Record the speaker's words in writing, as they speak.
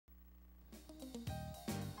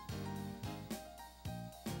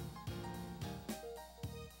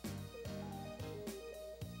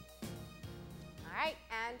right,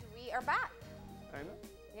 and we are back. I know.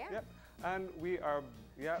 Yeah. Yep. And we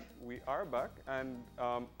are back. And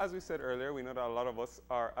as we said earlier, we know that a lot of us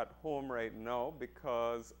are at home right now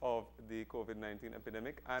because of the COVID-19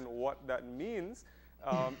 epidemic. And what that means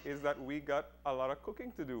is that we got a lot of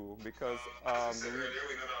cooking to do because as we said earlier,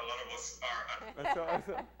 we know that a lot of us are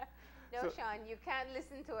at No, Sean, you can't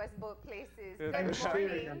listen to us both places. I'm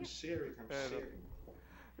sharing.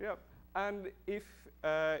 Yep. And if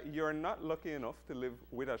you're not lucky enough to live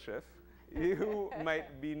with a chef, you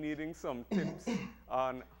might be needing some tips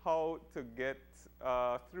on how to get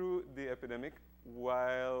through the epidemic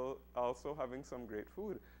while also having some great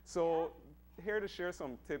food. So here to share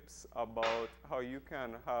some tips about how you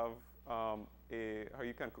can have how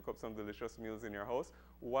you can cook up some delicious meals in your house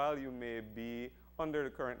while you may be under the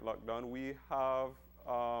current lockdown. We have,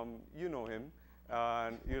 you know him,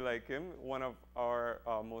 and you like him, one of our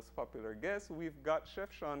most popular guests. We've got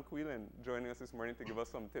Chef Sean Quillen joining us this morning to give us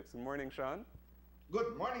some tips. Good morning, Sean.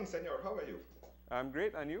 Good morning, senor. How are you? I'm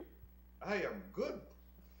great, and you? I am good.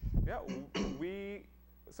 Yeah,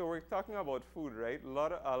 so we're talking about food, right? A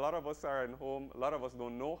lot of us are at home. A lot of us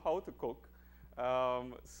don't know how to cook.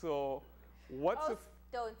 So what's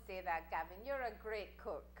don't say that, Gavin. You're a great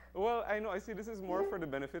cook. Well, I know. I see this is more for the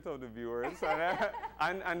benefit of the viewers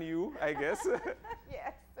and you, I guess.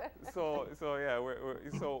 Yes. So yeah,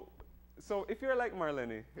 so if you're like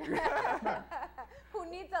Marlene, who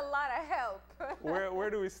needs a lot of help, where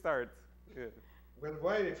do we start? Yeah. Well,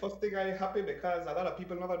 why? The first thing I'm happy because a lot of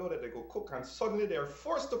people never know that they go cook, and suddenly they're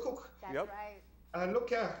forced to cook. That's right. And look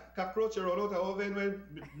here, cockroach roll out of oven when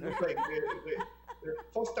look like the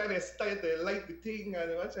first time they light the thing,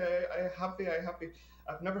 and I happy.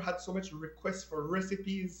 I've never had so much requests for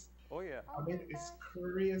recipes. Oh yeah. I mean, it's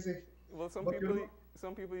crazy. Well, some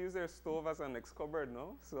people use their stove as an next cupboard,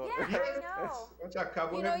 no? So yeah, I know.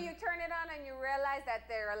 You know, you turn it on and you realize that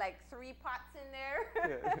there are like 3 pots in there.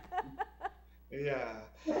 Yeah. Yeah,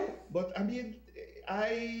 but I mean,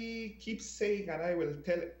 I keep saying, and I will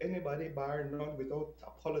tell anybody, bar none, without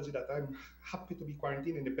apology, that I'm happy to be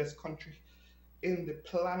quarantined in the best country in the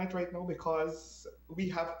planet right now because we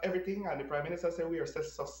have everything, and the Prime Minister said we are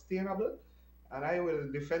self-sustainable, and I will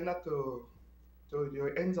defend that to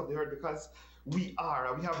the ends of the earth because we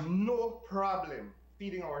are. We have no problem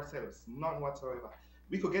feeding ourselves, none whatsoever.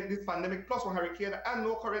 We could get this pandemic plus 1 hurricane and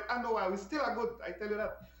no current and no oil. We still are good, I tell you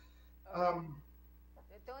that.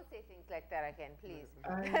 Don't say things like that again, please.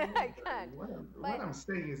 I can't. What I'm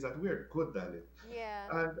saying is that we're good, darling.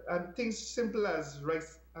 Yeah. And things simple as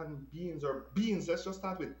rice and beans, or beans. Let's just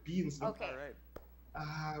start with beans. Okay. All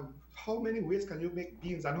right. How many ways can you make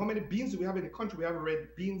beans? And how many beans do we have in the country? We have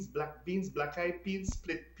red beans, black-eyed peas,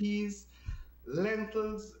 split peas,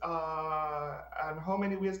 lentils. And how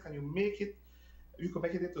many ways can you make it? You could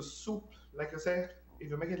make it into soup, like I said. If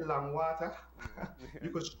you make it long water, you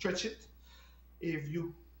could stretch it. If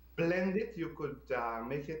you blend it, you could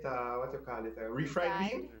make it, what you call it, a refried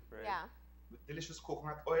bean. Yeah. With delicious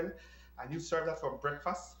coconut oil, and you serve that for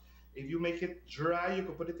breakfast. If you make it dry, you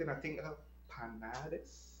could put it in a thing called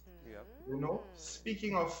panades. Yeah. You know,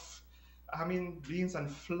 speaking of, I mean, beans and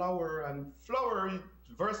flour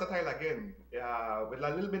versatile again. With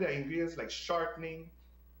a little bit of ingredients like shortening,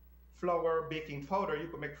 flour, baking powder, you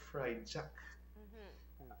could make fried jack.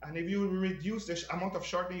 And if you reduce the amount of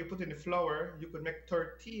shortening you put in the flour, you could make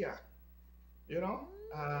tortilla, you know?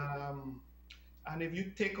 And if you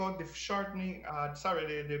take out the shortening,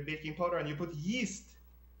 the baking powder, and you put yeast,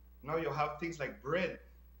 now you have things like bread.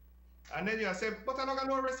 And then you say, but I'm not gonna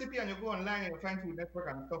know a recipe, and you go online and you find Food Network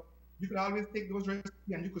and stuff. You could always take those recipes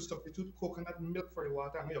and you could substitute coconut milk for the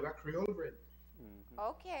water, and you got Creole bread.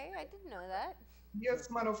 Okay, I didn't know that. Yes,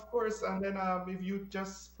 man, of course. And then if you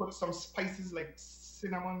just put some spices like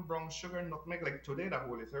cinnamon, brown sugar, nutmeg, like today, that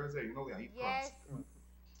Holy Thursday, you know, we eat prawns.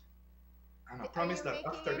 And I promise that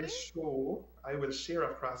after this show, I will share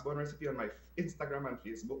a cross-bone recipe on my Instagram and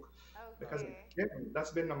Facebook. Okay. Because again,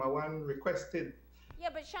 that's been #1 requested. Yeah,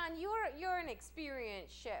 but Sean, you're an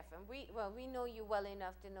experienced chef, and we know you well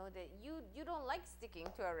enough to know that you don't like sticking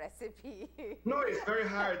to a recipe. No, it's very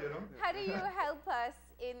hard, you know. How do you help us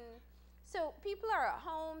in? So people are at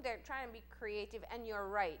home, they're trying to be creative, and you're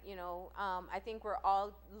right, you know, I think we're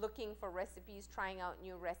all looking for recipes, trying out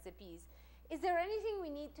new recipes. Is there anything we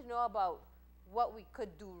need to know about what we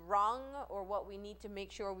could do wrong or what we need to make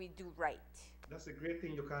sure we do right? That's a great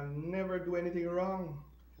thing. You can never do anything wrong.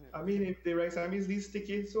 I mean, if the rice are easily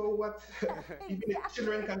sticky, so what? Even the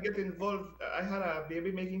children can get involved. I had a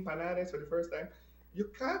baby making panades for the first time. You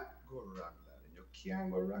can't go wrong, darling. You can't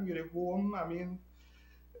go wrong. You're at home. I mean,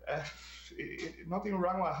 uh, nothing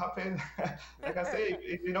wrong will happen. Like I say,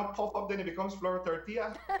 if you don't puff up, then it becomes flour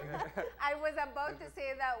tortilla. I was about to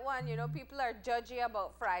say that one. You know, people are judgy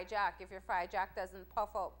about fry jack if your fry jack doesn't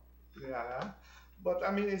puff up. Yeah, but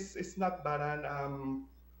I mean, it's not bad. And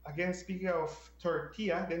again, speaking of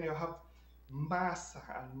tortilla, then you have masa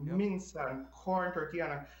and Yep. mince and corn tortilla.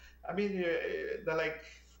 And, I mean, they're like,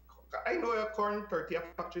 I know a corn tortilla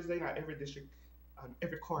factories there in every district and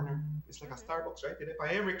every corner. It's like a Starbucks, right? They're by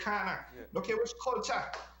every corner. Yeah. Look at which culture.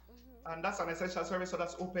 Mm-hmm. And that's an essential service, so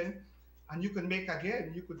that's open. And you can make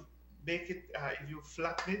again, you could bake it, if you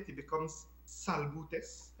flatten it, it becomes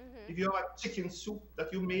salbutes. Mm-hmm. If you have a chicken soup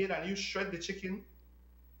that you made and you shred the chicken,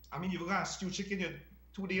 I mean, you're gonna stew chicken, you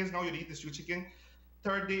 2 days now you eat the stew chicken.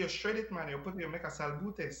 Third day you shred it, man, you make a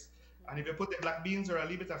salbutes. And if you put the black beans or a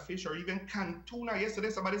little bit of fish or even canned tuna, yesterday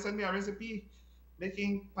somebody sent me a recipe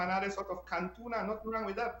making panades out of canned tuna, nothing wrong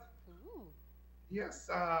with that. Ooh. Yes,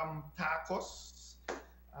 tacos.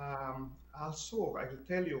 Also, I will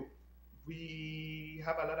tell you, we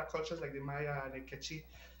have a lot of cultures like the Maya and the Quechua.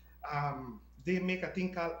 They make a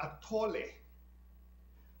thing called atole,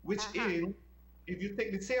 which is if you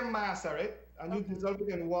take the same masa, right, and you dissolve it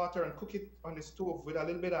in water and cook it on the stove with a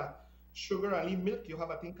little bit of sugar and little milk, you have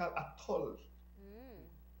a thing called atole. Mm.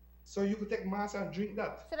 So you could take masa and drink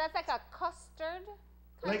that. So that's like a custard?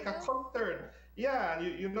 Like a kind of? custard. Yeah,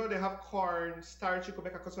 and you know they have corn starch. You could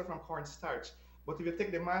make a custard from corn starch. But if you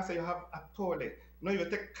take the masa, you have atole. Now you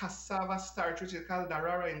take cassava starch, which is called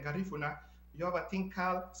darara in Garifuna. You have a thing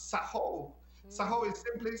called saho. Saho is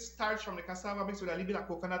simply starch from the cassava mixed with a little bit of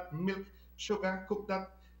coconut milk, sugar, cook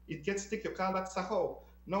that. It gets thick, you call that saho.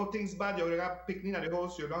 Now things bad, you have picnic at the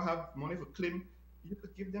house, you don't have money for clean. You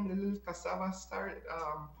could give them a little cassava starch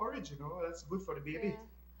porridge, you know, that's good for the baby. Yeah.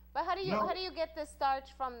 But how do you No. how do you get the starch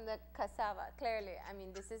from the cassava? Clearly, I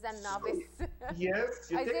mean, this is a novice. Yes,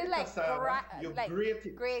 you Is take it the like cassava, you like grate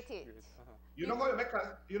it. grate it? Uh-huh. You know how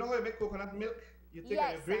you make coconut milk? You take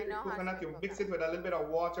and you Yes, grate I the know how to coconut, make you mix coconut. it with a little bit of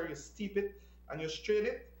water, you steep it, and you strain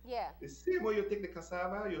it. Yeah. The same way you take the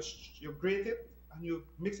cassava, you grate it, and you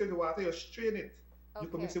mix it with water, you strain it. You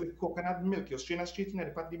can mix it Okay. with coconut milk. You strain it straight in and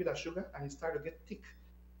you put a little bit of sugar, and it start to get thick.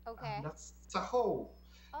 Okay. And that's saho.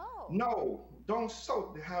 Oh. Now, down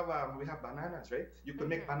south, we have bananas, right? You can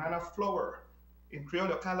make banana flour. In Creole,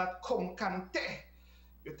 you call that concante.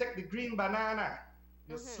 You take the green banana,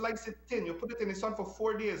 you slice it thin, you put it in the sun for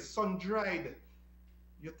 4 days, sun dried.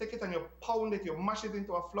 You take it and you pound it, you mash it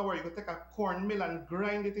into a flour. You can take a cornmeal and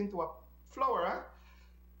grind it into a flour.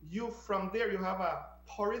 Huh? From there, you have a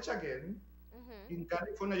porridge again. In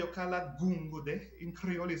Garifuna, you call that gungude. In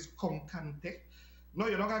Creole, it's concante. No,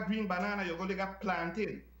 you don't got green banana, you only got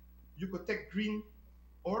plantain. You could take green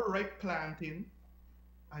or ripe plantain,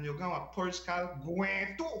 and you got a porridge called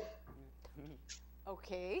guento.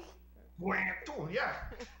 Okay. Guento, yeah.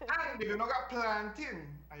 And if you don't got plantain,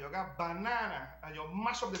 and you got banana, and you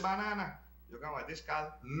mash up the banana, you got a dish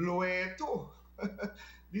called loeto.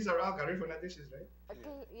 These are all Garifuna dishes, right?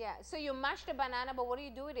 Okay. Yeah. So you mash the banana, but what do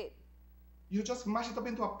you do with it? You just mash it up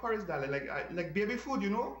into a porridge, darling, like baby food, you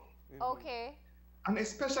know? Okay. And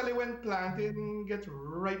especially when plantain gets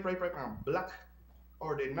ripe and black,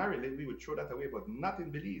 ordinarily we would throw that away, but not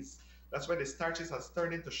in Belize. That's why the starches has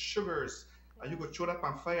turned into sugars. And you could throw that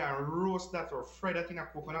on fire and roast that or fry that in a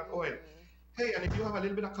coconut oil. Hey, and if you have a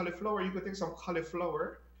little bit of cauliflower, you could take some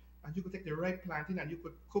cauliflower and you could take the ripe plantain and you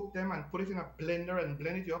could cook them and put it in a blender and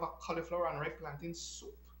blend it. You have a cauliflower and ripe plantain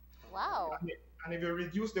soup. Wow. And if you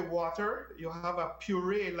reduce the water, you have a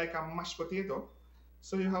puree like a mashed potato.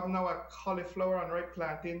 So you have now a cauliflower and ripe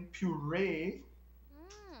plantain puree.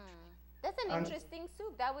 That's an And interesting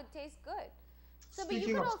soup. That would taste good. So, but you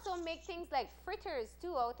speaking could of- also make things like fritters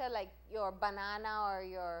too, out of like your banana or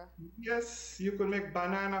your. Yes, you could make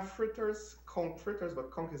banana fritters, conch fritters,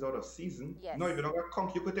 but conch is out of season. Yes. No, if you don't got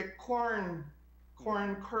conch, you could take corn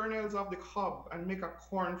kernels off the cob and make a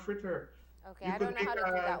corn fritter. Okay, You I could don't know how to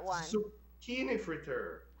make do a that one. zucchini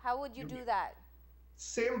fritter. How would you you do make- that?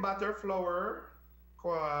 Same batter flour,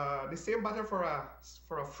 the same batter for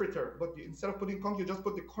a fritter, but instead of putting conch, you just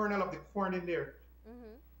put the kernel of the corn in there,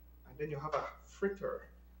 and then you have a fritter.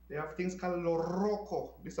 They have things called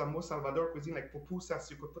loroco. These are more Salvador cuisine, like pupusas.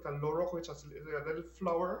 You could put a loroco, which has a little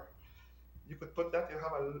flour. You could put that. You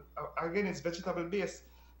have again, it's vegetable based.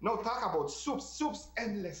 Now talk about soups. Soups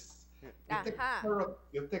endless. You take carrot,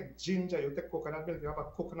 you take ginger, you take coconut milk. You have a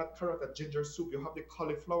coconut carrot, a ginger soup. You have the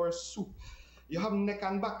cauliflower soup. You have neck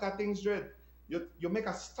and back that things dread. You make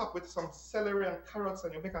a stock with some celery and carrots,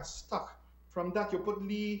 and you make a stock. From that, you put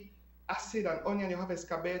acid and onion. You have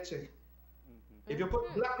escabeche. If you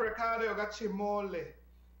put black ricardo, you got chimole.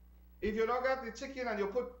 if you don't got the chicken and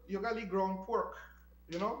you got the ground pork,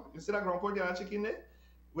 you know, instead of ground pork, you have chicken there.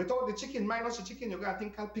 Without the chicken, minus the chicken, you got a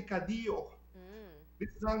thing called picadillo. This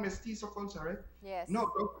is all mestizo culture, right? Yes.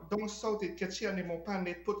 No, down south, it catch on the mopan,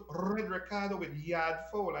 they put red recado with yard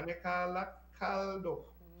fowl, and they call that caldo.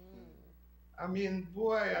 I mean,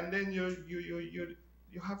 boy, and then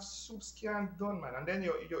you have soup scan done, man, and then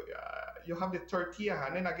you have the tortilla,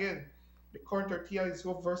 and then again, the corn tortilla is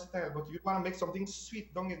so versatile. But if you want to make something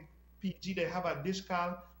sweet, down in PG, they have a dish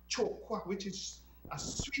called chokwa, which is a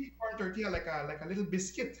sweet corn tortilla, like a little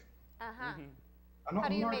biscuit. How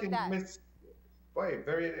do you make that? Boy,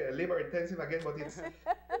 very labor intensive again, but it's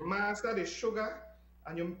master the sugar,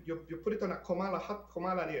 and you put it on a komala, hot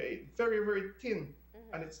komala, and it's very, very thin.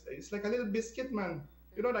 And it's like a little biscuit, man.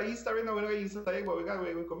 You know, the Easter right now, we don't eat Easter egg, but we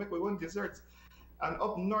can make our own desserts. And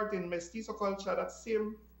up north in mestizo culture, that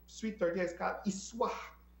same sweet tortilla is called iswa.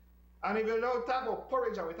 And if you don't talk about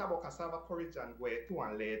porridge, and we talk about cassava porridge, and guetu,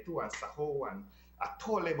 and letu, and saho, and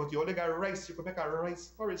atole, but you only got rice, you can make a rice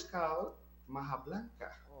porridge called maja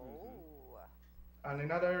blanca. And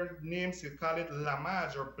in other names, you call it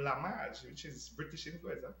lamage or blamage, which is British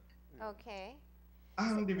influence. Okay.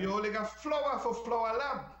 And if you only got flour for flour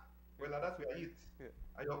lab, well, that's what I eat.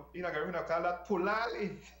 You know, call that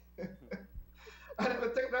pulali. And if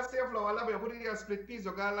you take that same flour lab, you put it in a split piece,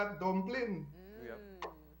 you call that dumpling.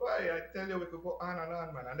 Boy, I tell you, we could go on and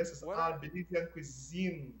on, man. And this is all Belizean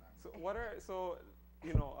cuisine. So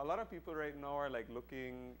you know, a lot of people right now are like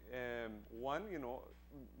looking, one, you know,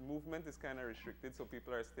 movement is kind of restricted, so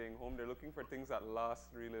people are staying home. They're looking for things that last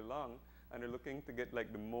really long, and they're looking to get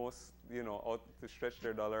like the most, you know, out to stretch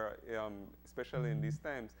their dollar, especially in these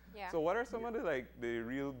times. So what are some of the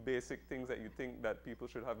real basic things that you think that people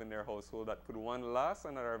should have in their household that could, one, last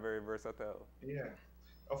and that are very versatile?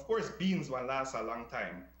 Of course, beans will last a long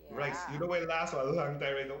time. Rice, you know what lasts a long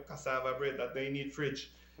time, you know, cassava bread that they need fridge.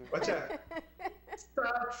 But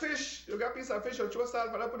salt fish, you got a piece of fish, you throw salt,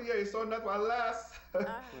 but I put it here, you saw that will last.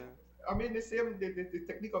 I mean, the same, the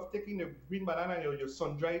technique of taking the green banana and you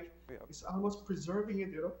sun dry it, it's almost preserving it,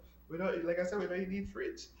 you know. We don't, like I said, we don't need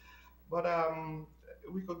fridge. But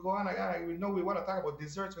we could go on again. We know we want to talk about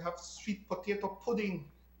desserts. We have sweet potato pudding.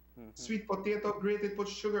 Sweet potato grated, put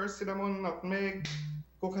sugar, cinnamon, nutmeg,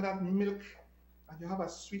 coconut milk, and you have a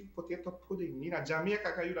sweet potato pudding. You know,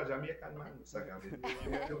 Jamaica, because you're a Jamaican man.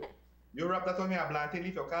 You wrap that on a plantain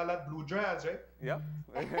leaf, you call that blue dryers, right? Yep.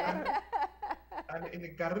 And in the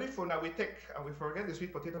garifo now we take, and we forget the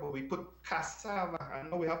sweet potato, but we put cassava,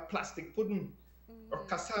 and now we have plastic pudding, or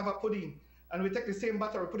cassava pudding. And we take the same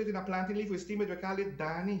batter, we put it in a plantain leaf, we steam it, we call it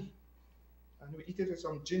dani. And we eat it with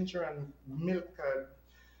some ginger and milk.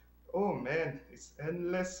 Oh man, it's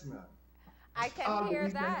endless, man. I can hear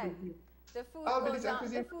that. The food goes on,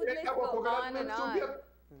 the food list goes on and on.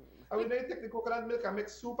 And we then take the coconut milk and make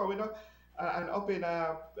soup, and we know, and up in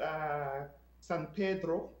San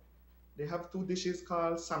Pedro, they have two dishes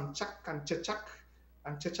called samchak and chechak.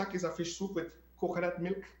 And chechak is a fish soup with coconut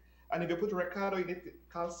milk. And if you put recado in it, it's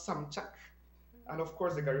called samchak. And of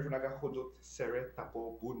course, the Garifunaga hodot, sere,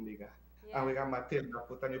 tapo, bundiga. And we got matilda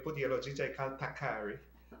put, and you put yellow ginger, it's called takari.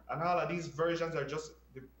 And all of these versions are just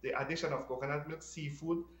the addition of coconut milk,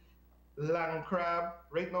 seafood, land crab.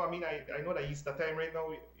 Right now, I mean, I know that Easter time right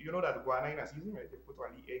now, you know that guana in a season, right? They put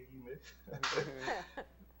one egg in it.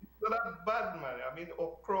 It's not that bad, man. I mean,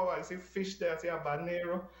 okra, I say fish there, I say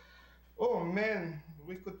habanero. Oh, man,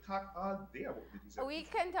 we could talk all day about Belizean. We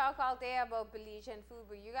can talk all day about Belizean food,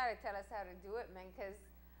 but you got to tell us how to do it, man, because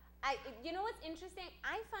you know what's interesting?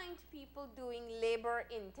 I find people doing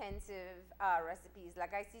labor-intensive recipes.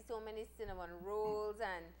 Like I see so many cinnamon rolls,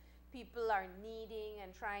 and people are kneading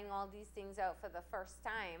and trying all these things out for the first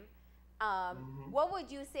time. What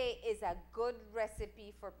would you say is a good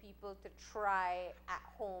recipe for people to try at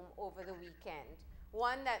home over the weekend?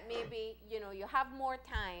 One that maybe, you know, you have more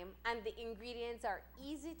time and the ingredients are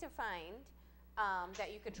easy to find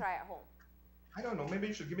that you could try at home. I don't know, maybe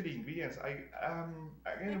you should give me the ingredients.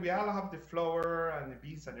 Again, we all have the flour and the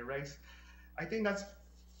beans and the rice. I think that's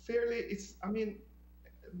fairly, I mean,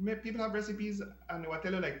 people have recipes and they will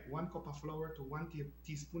tell you like 1 cup of flour to 1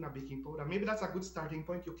 teaspoon of baking powder. Maybe that's a good starting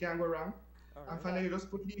point. You can't go wrong. And finally, you just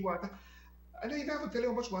put the water. And then you don't have to tell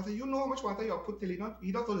you how much water. You know how much water you put till you don't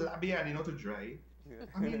have to lab it and you know to dry.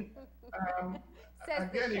 I mean, says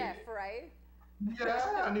again, the chef, right?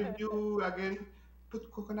 Yeah, and if you, again, put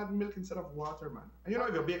coconut milk instead of water, man. And you know,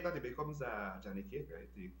 if you bake that, it becomes a Johnny cake,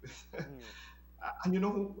 right? And you know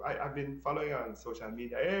who I've been following on social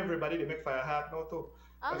media? Everybody, they make fire heart now too.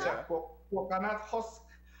 Coconut husk.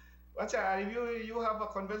 But yeah, if you have a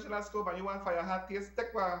conventional stove and you want fire hot taste,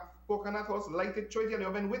 take a coconut husk, light it, throw it in the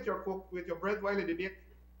oven with your cook with your bread while it bake.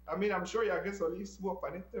 I mean, I'm sure you get some leaf smoke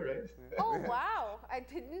on it, right? Oh wow, I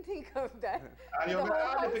didn't think of that. And The you're whole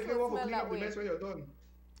gonna house pick will up smell clean that up the way. mess when you're done.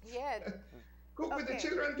 Yeah. Cook with the Okay.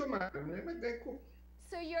 children too, man. Make them cook.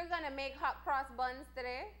 So you're gonna make hot cross buns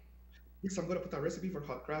today? Yes, I'm gonna put a recipe for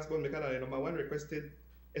hot cross bun because I know my one requested,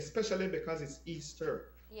 especially because it's Easter.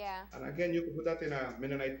 Yeah. And again, you can put that in a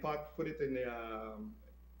Mennonite pot, put it in the,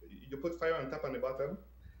 you put fire on top and the bottom,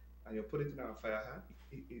 and you put it in a fire hat.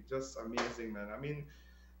 It's just amazing, man. I mean,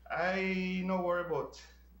 I no worry about,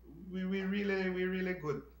 we're really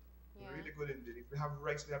good. Yeah. We're really good in Belize. We have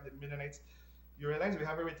rice, we have the Mennonites. You realize we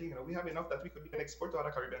have everything, we have enough that we could even export to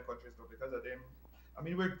other Caribbean countries though because of them. I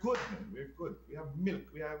mean, we're good, man. We're good. We have milk,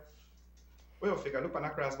 we have, well, figure, look on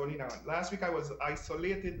Accra's Bonina. Last week I was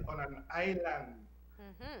isolated on an island.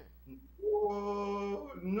 Mm-hmm. Oh,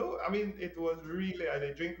 no, I mean, it was really, I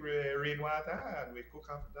drink rainwater and we cook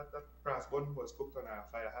up, that grass bun was cooked on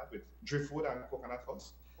a fire hat with driftwood and coconut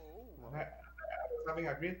husk. Oh. And I was having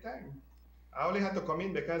a great time. I only had to come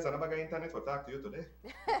in because I never got internet for talk to you today.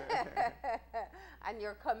 And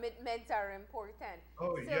your commitments are important.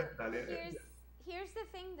 Oh, So yes, darling. here's the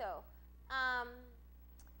thing though.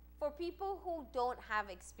 For people who don't have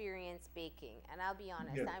experience baking, and I'll be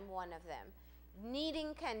honest, Yes. I'm one of them,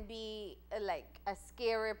 kneading can be like a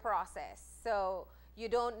scary process. So you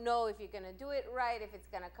don't know if you're gonna do it right, if it's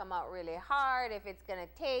gonna come out really hard, if it's gonna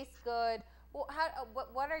taste good. Well,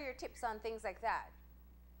 what are your tips on things like that?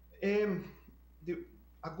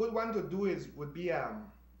 A good one to do would be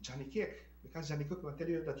Johnny cake because Johnny cake will tell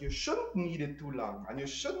you that you shouldn't knead it too long and you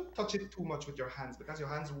shouldn't touch it too much with your hands because your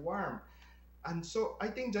hands warm. And so I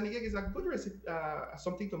think Johnny cake is a good recipe,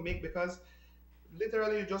 something to make because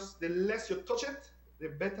literally you just the less you touch it, the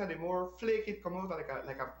better, the more flaky it comes out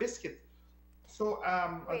like a biscuit. So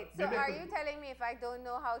Wait, so maybe I are could- you telling me if I don't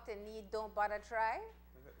know how to knead, don't bother try?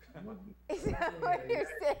 Is that what you're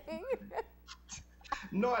saying?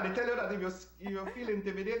 No, and they tell you that if you feel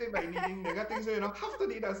intimidated by kneading, they got things so you don't have to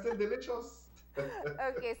knead, that's still delicious.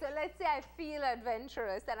 Okay, so let's say I feel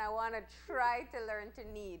adventurous and I want to try to learn to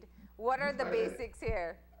knead. What are the basics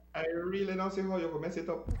here? I really don't see how you can mess it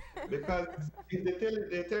up because if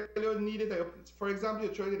they tell you knead it, for example,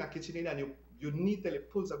 you throw it in a KitchenAid and you knead till it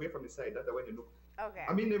pulls away from the side. That's the way you know. Okay.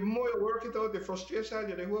 I mean, the more you work it out, the frustration,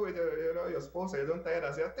 you go with your spouse, you don't tire.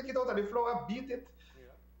 I say, take it out of the flour, beat it.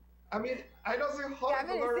 I mean, I don't see how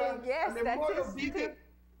Gavin it is go saying wrong. yes, And the that's more you his beat tip.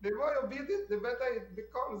 it, the better it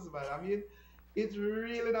becomes, man. I mean, it's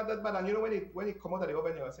really not that bad. And you know, when it come out of the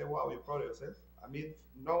oven, you say, wow, you're proud of yourself. I mean,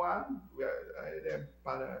 no one, the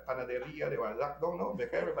panaderia, they were locked down now,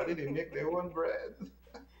 because everybody, they make their own bread.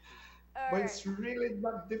 All But right. it's really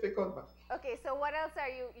not difficult, man. Okay, so what else are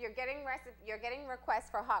you're getting requests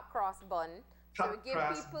for hot cross bun. So Hot give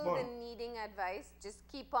cross people bun. the kneading advice. Just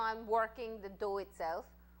keep on working the dough itself.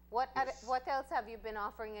 What Yes. what else have you been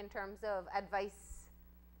offering in terms of advice?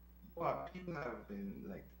 Wow, people have been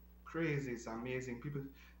like crazy. It's amazing. People,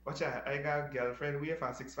 watch out. I got a girlfriend way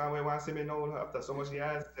from 6 we want to see me now after so much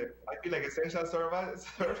years. I feel like essential service.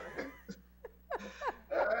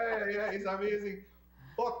 Yeah, it's amazing.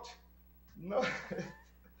 But no,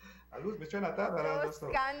 I lose my train of thought. And I So just know.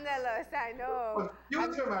 scandalous, I know. But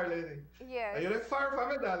future, my lady. Yes. You're far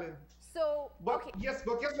from it, darling. So But okay. yes,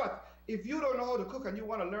 but guess what? If you don't know how to cook and you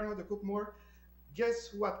want to learn how to cook more,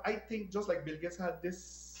 guess what? I think just like Bill Gates had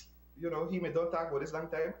this, he may don't talk about this long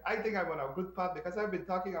time. I think I'm on a good path because I've been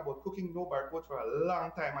talking about cooking no barcode for a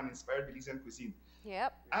long time and inspired Belizean cuisine.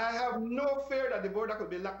 Yep. I have no fear that the border could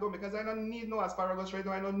be locked down because I don't need no asparagus right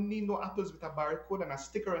now. I don't need no apples with a barcode and a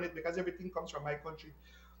sticker on it because everything comes from my country.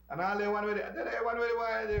 And all they want with it,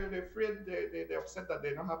 why they're afraid, they're upset that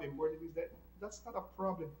they don't have imported things. That's not a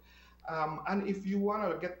problem. And if you want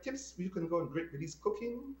to get tips, you can go on Great Belize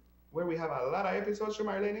Cooking, where we have a lot of episodes from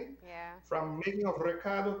Marlene, Yeah. from making of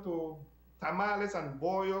recado to tamales and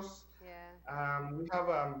bollos. Yeah. We have,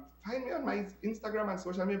 find me on my Instagram and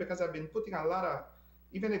social media because I've been putting a lot of,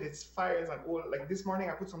 even if it's fires and all, like this morning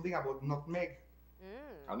I put something about nutmeg.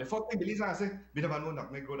 Mm. And the first thing Belize, I say, we never know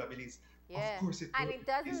nutmeg grow at Belize. Yeah. Of course it And grows it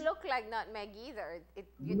doesn't Belize. look like nutmeg either.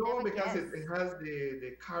 You'd No, never because guess. it has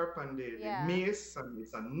the carp and the Yeah. mace and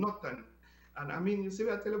it's a nut and I mean, you see,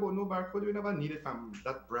 I tell you about no barcode, we never need it from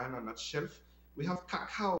that brand on that shelf. We have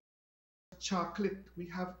cacao, chocolate, we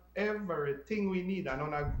have everything we need. And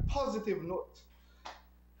on a positive note,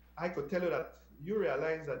 I could tell you that you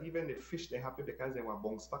realize that even the fish, they're happy because they were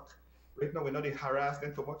bounce back. Right now, we're not harass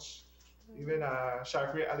them too much. Even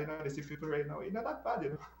Shark Ray Alina, they see people right now, it's not that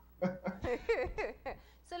bad,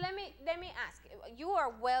 So let me ask. You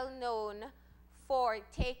are well known for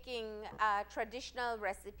taking traditional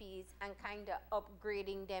recipes and kind of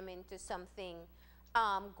upgrading them into something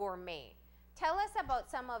gourmet. Tell us about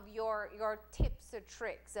some of your tips or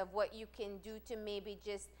tricks of what you can do to maybe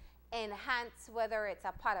just enhance, whether it's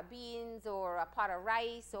a pot of beans or a pot of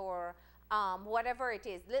rice or whatever it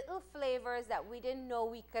is, little flavors that we didn't know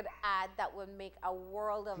we could add that would make a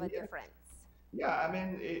world of a Yeah. difference. Yeah, I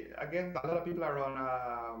mean, again, a lot of people are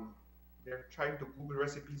on, they're trying to Google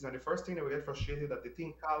recipes, and the first thing they will get frustrated that the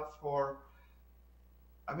thing called for,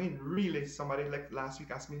 I mean, really, somebody like last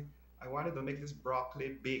week asked me, I wanted to make this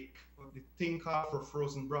broccoli bake, but the thing called for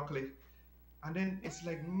frozen broccoli. And then it's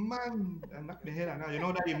like, man, I knock my head out now. You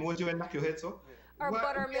know that emoji when knock your head so? Or What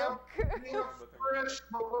buttermilk. we have fresh,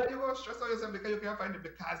 but why you go stress out yourself because you can't find it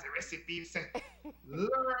because the recipe say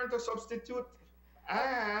learn to substitute.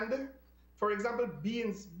 And for example,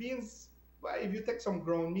 beans. Beans, well, if you take some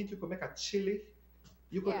ground meat, you could make a chili.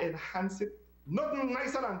 You could Yeah. enhance it. Nothing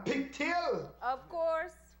nicer than pigtail. Of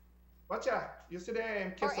course. Watch out. You see the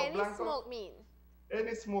Or queso any blanco? smoked meat.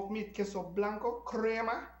 Any smoked meat, queso blanco,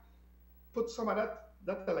 crema. Put some of that.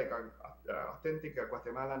 That's like a authentic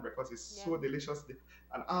Guatemalan breakfast. It's so Yeah. delicious.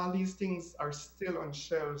 And all these things are still on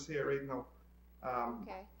shelves here right now.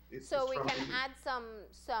 Okay. It's So we from can the- add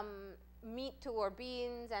some meat to our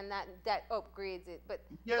beans, and that upgrades it. But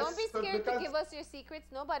Yes, don't be so scared to because- give us your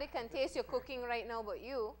secrets. Nobody can taste your cooking right now but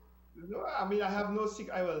you. No, I mean, I have no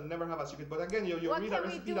secret. I will never have a secret. But again, you What read a can we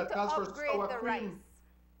recipe do that to calls for upgrade sour the cream. rice?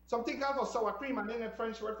 Something calls for sour cream, and then a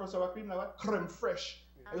French word for sour cream, like what? Creme fraiche.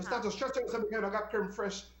 And you start Uh-huh. to stress yourself because I got creme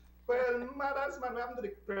fraiche. Well, mothers, man, we haven't done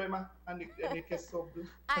the crema and the queso.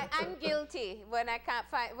 I'm guilty when I can't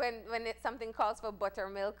find when it's something calls for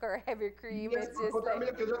buttermilk or heavy cream. Yes, It's just like,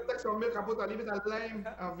 buttermilk, you just take some milk and put a little bit of lime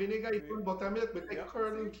and vinegar, you put buttermilk with a Yeah.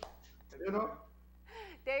 kernel, you know?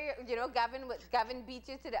 there. You know, Gavin beat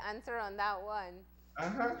you to the answer on that one.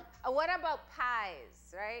 Uh-huh. What about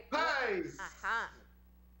pies, right? Pies! Uh-huh.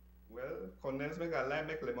 Well, condense make a lime,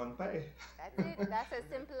 make lemon pie. That's it. That's as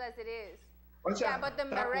simple as it is. Watch Yeah, out, but the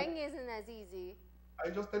that- meringue isn't as easy.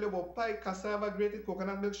 I just tell you about pie, cassava, grated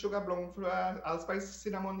coconut milk, sugar, brown flour, allspice,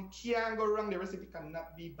 cinnamon. Can't go wrong. The recipe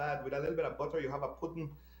cannot be bad. With a little bit of butter, you have a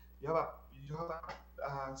pudding. You have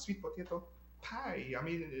a sweet potato pie. I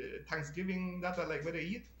mean, Thanksgiving, that's like where they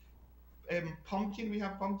eat. Pumpkin, we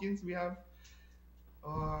have pumpkins. We have.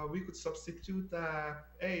 We could substitute.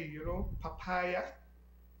 Hey, you know, papaya.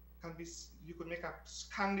 Can be. You could make a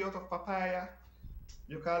candy out of papaya.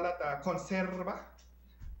 You call that conserva.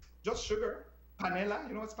 Just sugar. Panela,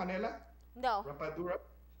 you know what's panela? No. Rapadura.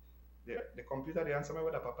 The computer, they answer me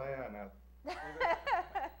with a papaya and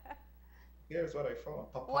here's what I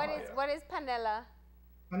found. Papaya. what is panela?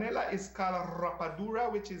 Panela is called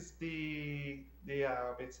rapadura, which is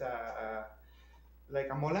it's like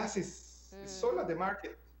a molasses. It's sold at the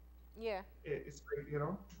market. Yeah. It's like, you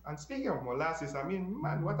know. And speaking of molasses, I mean,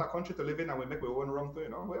 man, what a country to live in, and we make our own rum too, you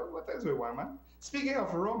know. Well, what else we want, man? Speaking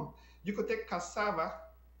of rum, you could take cassava,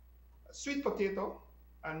 sweet potato,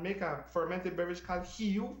 and make a fermented beverage called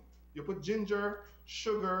hiu. You put ginger,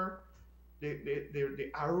 sugar, the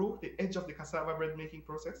aru, the edge of the cassava bread making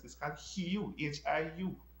process is called hiu,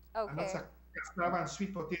 Hiu. And that's Okay. a cassava and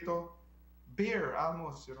sweet potato beer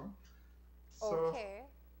almost, you know. So Okay.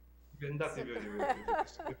 even that if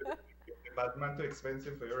the bad man too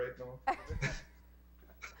expensive for you right now.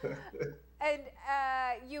 And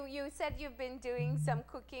you said you've been doing some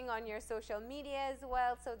cooking on your social media as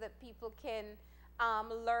well, so that people can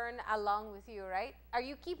learn along with you, right? Are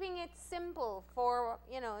you keeping it simple for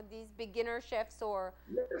these beginner chefs or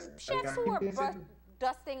Yes, chefs who are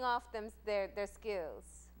dusting off their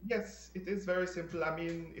skills? Yes, it is very simple. I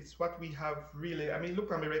mean, it's what we have really. I mean,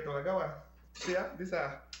 look at me right now. I got see, this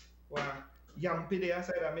yampi there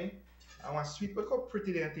outside of me. I want sweet, but look how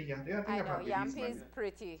pretty they are. I know, yampi is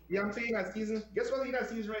pretty. Yampi in a season. Guess what in a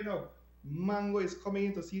season right now? Mango is coming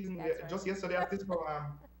into season. That's right. Just yesterday, I did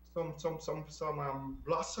some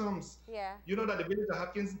blossoms. Yeah. You know that the village of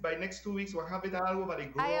Hopkins by next 2 weeks will have it all over the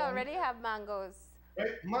ground. I already have mangoes.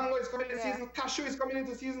 Right? Mango is coming into Yeah. season. Cashew is coming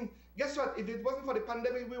into season. Guess what? If it wasn't for the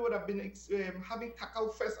pandemic, we would have been having cacao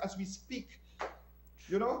fest as we speak.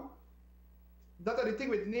 You know? That's the thing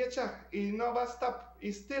with nature. It never stop.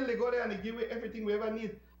 It still they go there and they give you everything we ever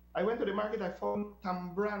need. I went to the market. I found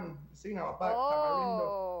tambran. Seeing our back, tamarindo.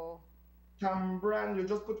 Oh. Tambran. You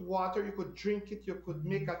just put water. You could drink it. You could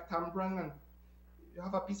make a tambran, and you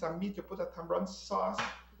have a piece of meat. You put a tambran sauce.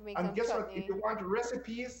 Make And some guess what? chutney. If you want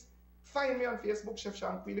recipes, Find me on Facebook, Chef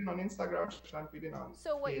Sean Quillen, on Instagram, Chef Sean Quillen on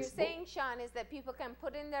So what you're Facebook. saying, Sean, is that people can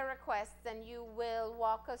put in their requests and you will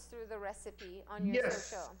walk us through the recipe on your Yes,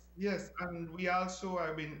 social. yes, and we also,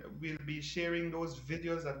 I mean, we'll be sharing those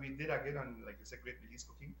videos that we did again on, like you said, Great Belize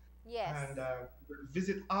Cooking. Yes. And we'll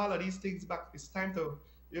visit all of these things back. It's time to,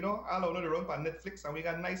 all over the run on Netflix, and we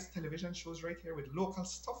got nice television shows right here with local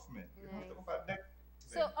stuff, man. You don't have to go for Netflix, man.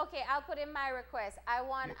 So, okay, I'll put in my request. I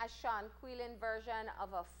want a Sean Quillen version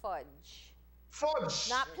of a fudge. Fudge!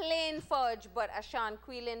 Not plain fudge, but a Sean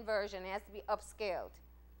Quillen version. It has to be upscaled.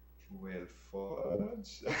 Well,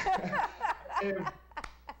 fudge.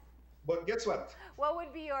 But guess what? What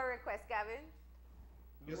would be your request, Gavin?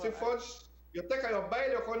 You see fudge? You take your boil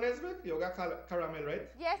your condensed milk, you got caramel, right?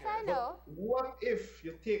 Yes, I know. But what if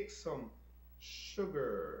you take some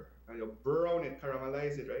sugar and you brown it,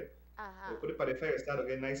 caramelize it, right? You put it on the fire, start to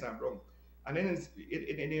get nice and brown. And then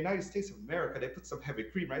in the United States of America, they put some heavy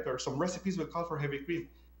cream, right? Or some recipes will call for heavy cream.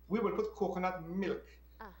 We will put coconut milk.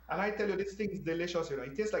 And I tell you, this thing is delicious,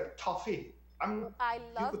 It tastes like toffee. I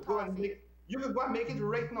love toffee. You could go and make it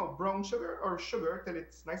right now, brown sugar or sugar till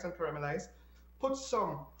it's nice and caramelized. Put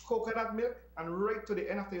some coconut milk, and right to the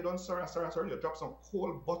end after you done stir, you drop some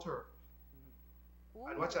cold butter. Ooh.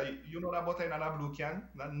 And watch out, you know that butter in a blue can,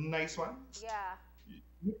 that nice one? Yeah.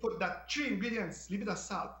 You put that 3 ingredients, leave it as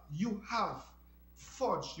salt. You have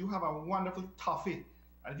fudge, you have a wonderful toffee.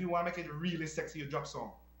 And if you want to make it really sexy, you drop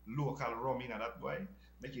some local rum in that boy,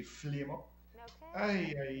 make it flame up.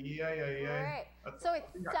 Okay. Right. So it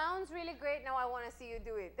sounds really great. Now I want to see you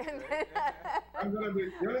do it. I'm gonna be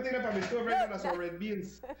the only thing that I'm still right now is red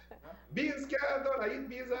beans. Beans can't do. I eat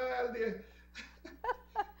beans all day.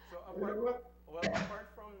 So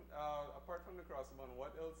apart from the crossbun,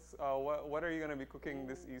 what else? What are you gonna be cooking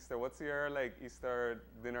this Easter? What's your Easter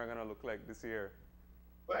dinner gonna look like this year?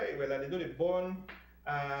 Right. Well, I do the bun.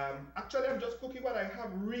 Actually, I'm just cooking what I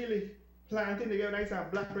have really planted together nice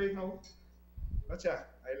and black right now. But yeah,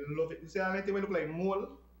 I love it. You see how anything will look like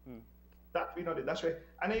mole? That we know that's right.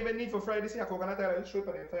 And I even need for fry this in a coconut oil. I'll show it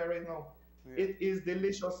on the fire right now. Yeah. It is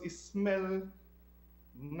delicious. It smells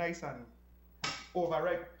nice and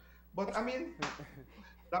overripe. But I mean,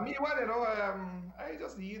 I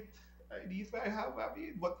just eat. I eat what I have.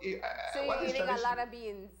 But so you're eating a lot of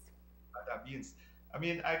beans. A lot of beans. I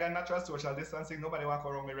mean, I got natural social distancing. Nobody walk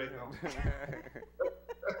around me right now.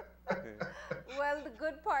 Well, the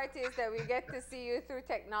good part is that we get to see you through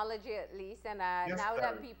technology at least, and yes, now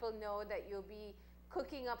that people know that you'll be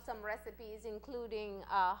cooking up some recipes, including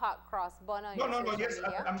hot cross bun on your social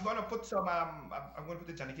media. I'm gonna put some. I'm gonna put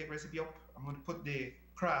the Johnny cake recipe up. I'm gonna put the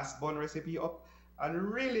cross bun recipe up, and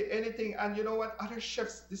really anything. And you know what? Other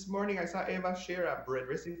chefs this morning I saw Eva share a bread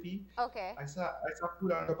recipe. Okay. I saw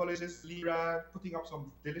food anthropologist Lira putting up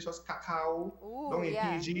some delicious cacao down in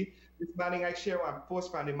PG. This morning I share one post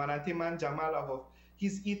from the Manatee man Jamal of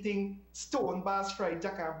he's eating stone bars fried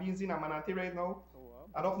jack and beans in a Manatee right now. Oh, wow.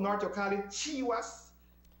 And up north you call it chiwas.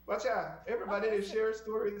 But yeah, everybody they share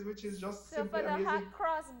stories which is just simply amazing. So for the hot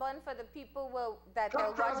cross bun for the people that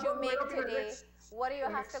watch you make today, what do you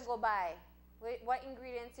have to go buy? What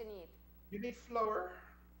ingredients you need? You need flour.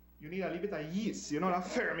 You need a little bit of yeast. You know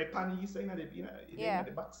that pan yeast in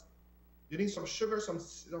the box. You need some sugar, some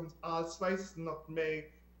allspice,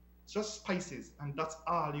 nutmeg, just spices, and that's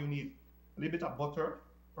all you need. A little bit of butter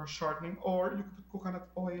or shortening, or you could put coconut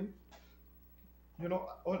oil. You know,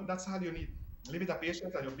 that's all you need. A little bit of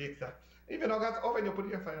patience and you bake that. If you don't got oven, you put it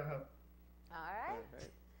in your fire. All right.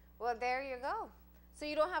 Well, there you go. So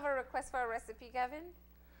you don't have a request for a recipe, Kevin?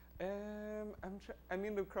 I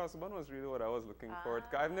mean, the cross bun was really what I was looking for.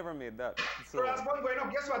 I've never made that. So. Cross bun going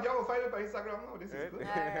up. Guess what? You will find it on Instagram now. This is good.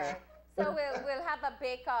 All right. So we'll have a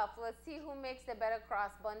bake off. We'll see who makes the better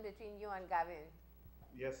cross bun between you and Gavin.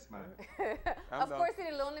 Yes, man. Of course,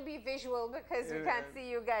 it'll only be visual because we can't see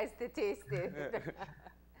you guys to taste it.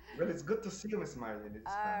 Well, it's good to see you, Miss Marlene.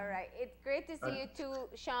 All right. It's great to see you too,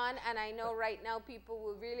 Sean. And I know right now people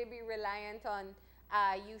will really be reliant on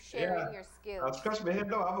you sharing your skills. I'll scratch my head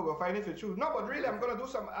now. I have to go find it for you. No, but really, I'm going to do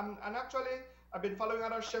some. And actually, I've been following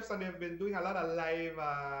other chefs and they've been doing a lot of live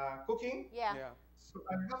cooking. Yeah. So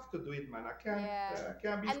I have to do it, man. I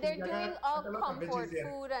can't be. And they're doing all comfort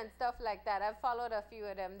food and stuff like that. I've followed a few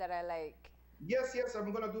of them that I like. Yes.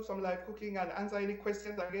 I'm going to do some live cooking and answer any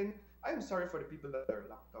questions again. I'm sorry for the people that are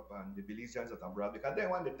locked up and the Belizeans that are abroad because they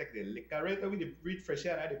want to take the liquor right away. They breathe fresh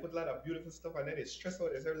air and they put a lot of beautiful stuff and then they stress out.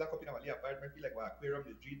 They're locked up in a apartment. Feel like an aquarium.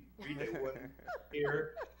 They breathe their own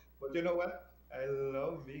air. But you know what? I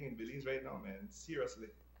love being in Belize right now, man. Seriously.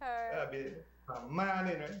 Man,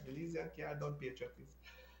 you know, Belizean can't done patriotism.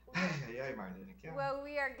 Well,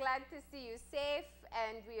 we are glad to see you safe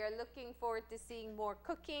and we are looking forward to seeing more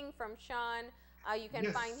cooking from Sean. You can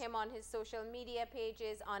Yes. find him on his social media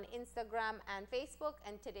pages on Instagram and Facebook.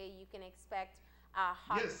 And today you can expect a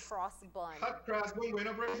hot Yes. cross bun. Hot cross bun going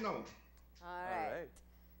up right now. All All right. right.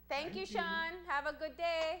 Thank you, Thank you. Sean. Have a good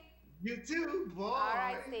day. You too, boy. All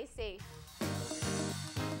right, stay safe.